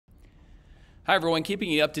Hi everyone,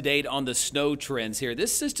 keeping you up to date on the snow trends here.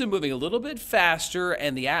 This system moving a little bit faster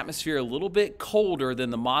and the atmosphere a little bit colder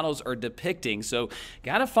than the models are depicting. So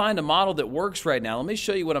got to find a model that works right now. Let me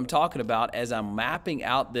show you what I'm talking about as I'm mapping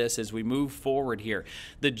out this as we move forward here.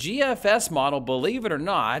 The GFS model, believe it or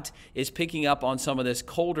not, is picking up on some of this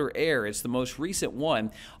colder air. It's the most recent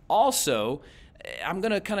one. Also, I'm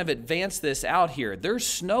going to kind of advance this out here. There's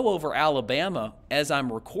snow over Alabama as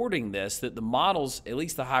I'm recording this that the models, at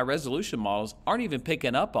least the high resolution models, aren't even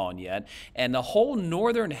picking up on yet. And the whole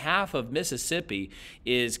northern half of Mississippi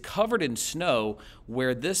is covered in snow,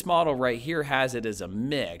 where this model right here has it as a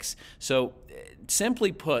mix. So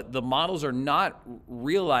simply put, the models are not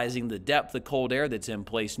realizing the depth of cold air that's in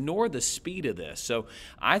place, nor the speed of this. So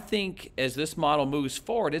I think as this model moves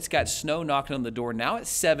forward, it's got snow knocking on the door now at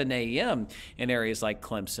 7 a.m. in areas like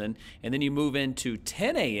Clemson, and then you move into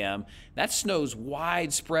 10 a.m., that snow's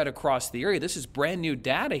widespread across the area. This is brand new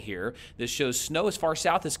data here that shows snow as far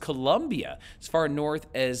south as Columbia, as far north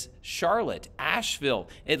as Charlotte, Asheville,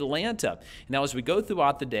 Atlanta. Now as we go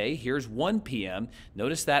throughout the day, here's 1 p.m.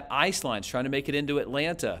 Notice that ice line's trying to make it into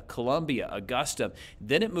Atlanta, Columbia, Augusta.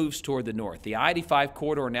 Then it moves toward the north. The I-85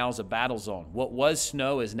 corridor now is a battle zone. What was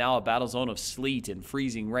snow is now a battle zone of sleet and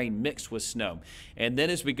freezing rain mixed with snow. And then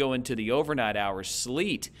as we go into the overnight hours,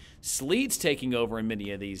 Sleet's taking over in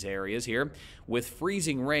many of these areas here, with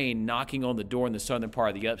freezing rain knocking on the door in the southern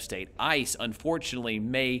part of the upstate. Ice, unfortunately,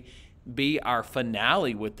 may be our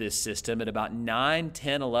finale with this system at about 9,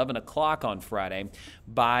 10, 11 o'clock on Friday.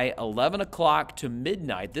 By 11 o'clock to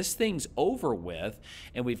midnight, this thing's over with,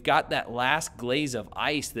 and we've got that last glaze of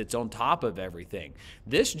ice that's on top of everything.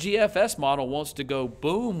 This GFS model wants to go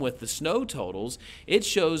boom with the snow totals. It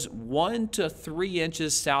shows 1 to 3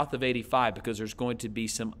 inches south of 85 because there's going to be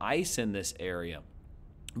some ice in this area.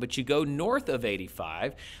 But you go north of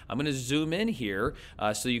 85. I'm going to zoom in here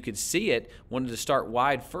so you can see it. Wanted to start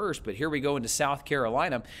wide first, but here we go into South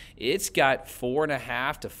Carolina. It's got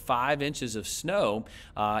 4.5 to 5 inches of snow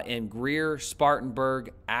in Greer,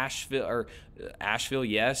 Spartanburg, Asheville,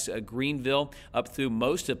 yes, Greenville, up through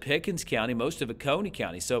most of Pickens County, most of Oconee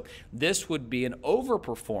County. So this would be an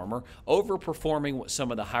overperformer, overperforming what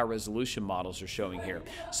some of the high-resolution models are showing here.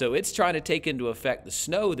 So it's trying to take into effect the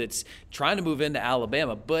snow that's trying to move into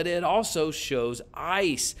Alabama, but it also shows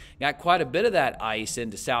ice. Got quite a bit of that ice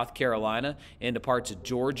into South Carolina, into parts of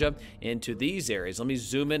Georgia, into these areas. Let me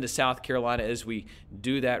zoom into South Carolina as we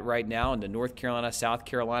do that right now, into North Carolina, South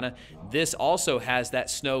Carolina. This also has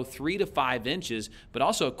that snow 3 to 5 inches, but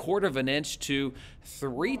also 1/4 of an inch to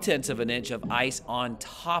 3/10 of an inch of ice on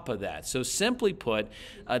top of that. So simply put,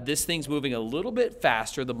 this thing's moving a little bit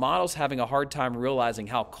faster. The model's having a hard time realizing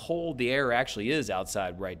how cold the air actually is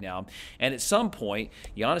outside right now. And at some point,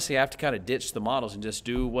 you honestly have to kind of ditch the models and just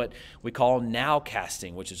do what we call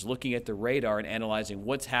nowcasting, which is looking at the radar and analyzing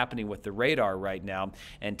what's happening with the radar right now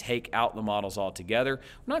and take out the models altogether.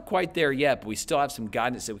 We're not quite there yet, but we still have some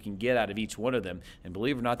guidance that we can get out of each one of them. And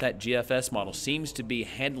believe it or not, that GFS model seems to be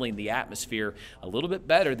handling the atmosphere a little bit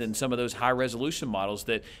better than some of those high-resolution models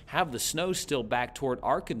that have the snow still back toward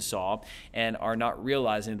Arkansas and are not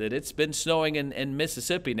realizing that it's been snowing in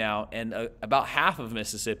Mississippi now, and about half of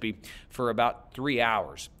Mississippi for about 3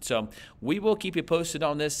 hours. So we will keep you posted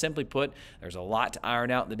on this. Simply put, there's a lot to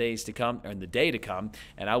iron out in the days to come, or in the day to come,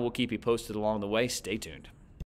 and I will keep you posted along the way. Stay tuned.